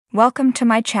Welcome to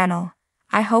my channel.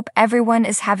 I hope everyone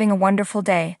is having a wonderful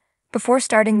day. Before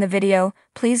starting the video,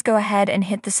 please go ahead and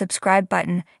hit the subscribe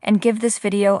button and give this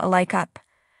video a like up.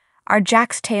 Are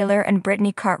Jax Taylor and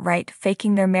Brittany Cartwright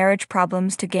faking their marriage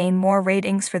problems to gain more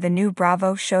ratings for the new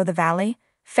Bravo show The Valley?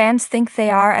 Fans think they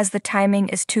are, as the timing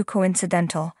is too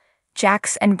coincidental.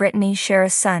 Jax and Brittany share a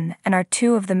son and are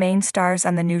two of the main stars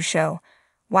on the new show.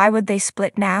 Why would they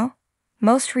split now?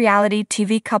 Most reality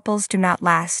TV couples do not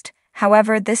last.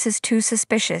 However, this is too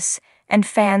suspicious, and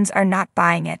fans are not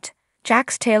buying it.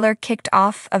 Jax Taylor kicked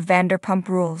off of Vanderpump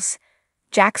Rules.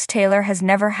 Jax Taylor has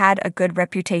never had a good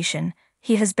reputation.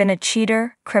 He has been a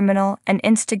cheater, criminal, and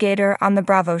instigator on the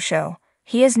Bravo show.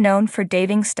 He is known for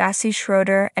dating Stassi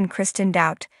Schroeder and Kristen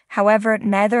Doubt. However,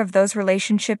 neither of those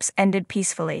relationships ended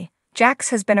peacefully. Jax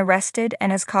has been arrested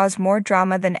and has caused more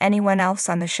drama than anyone else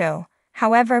on the show.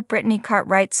 However, Brittany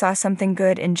Cartwright saw something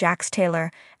good in Jax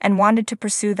Taylor and wanted to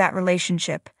pursue that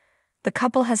relationship. The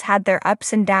couple has had their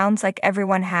ups and downs like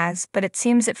everyone has, but it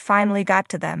seems it finally got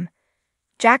to them.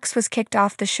 Jax was kicked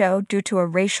off the show due to a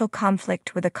racial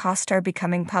conflict with a co-star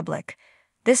becoming public.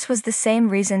 This was the same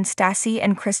reason Stassi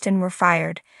and Kristen were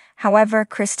fired. However,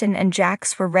 Kristen and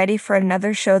Jax were ready for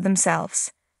another show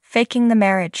themselves. Faking the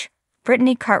marriage.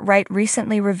 Brittany Cartwright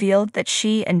recently revealed that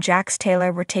she and Jax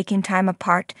Taylor were taking time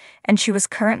apart and she was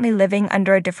currently living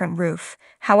under a different roof.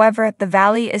 However, The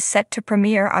Valley is set to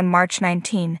premiere on March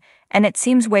 19, and it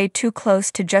seems way too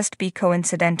close to just be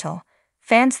coincidental.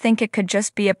 Fans think it could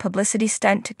just be a publicity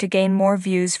stunt to gain more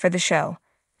views for the show.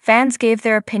 Fans gave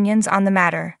their opinions on the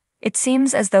matter. It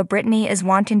seems as though Brittany is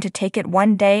wanting to take it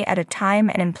one day at a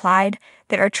time and implied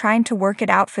that are trying to work it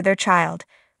out for their child.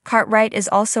 Cartwright is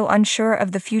also unsure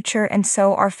of the future, and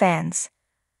so are fans.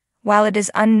 While it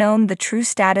is unknown the true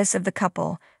status of the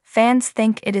couple, fans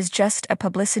think it is just a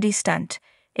publicity stunt.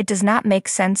 It does not make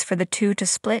sense for the two to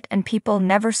split, and people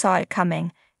never saw it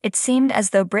coming. It seemed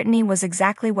as though Brittany was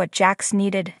exactly what Jax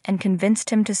needed and convinced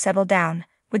him to settle down.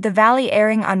 With The Valley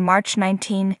airing on March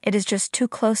 19, it is just too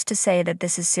close to say that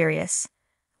this is serious.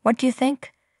 What do you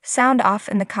think? Sound off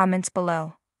in the comments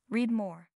below. Read more.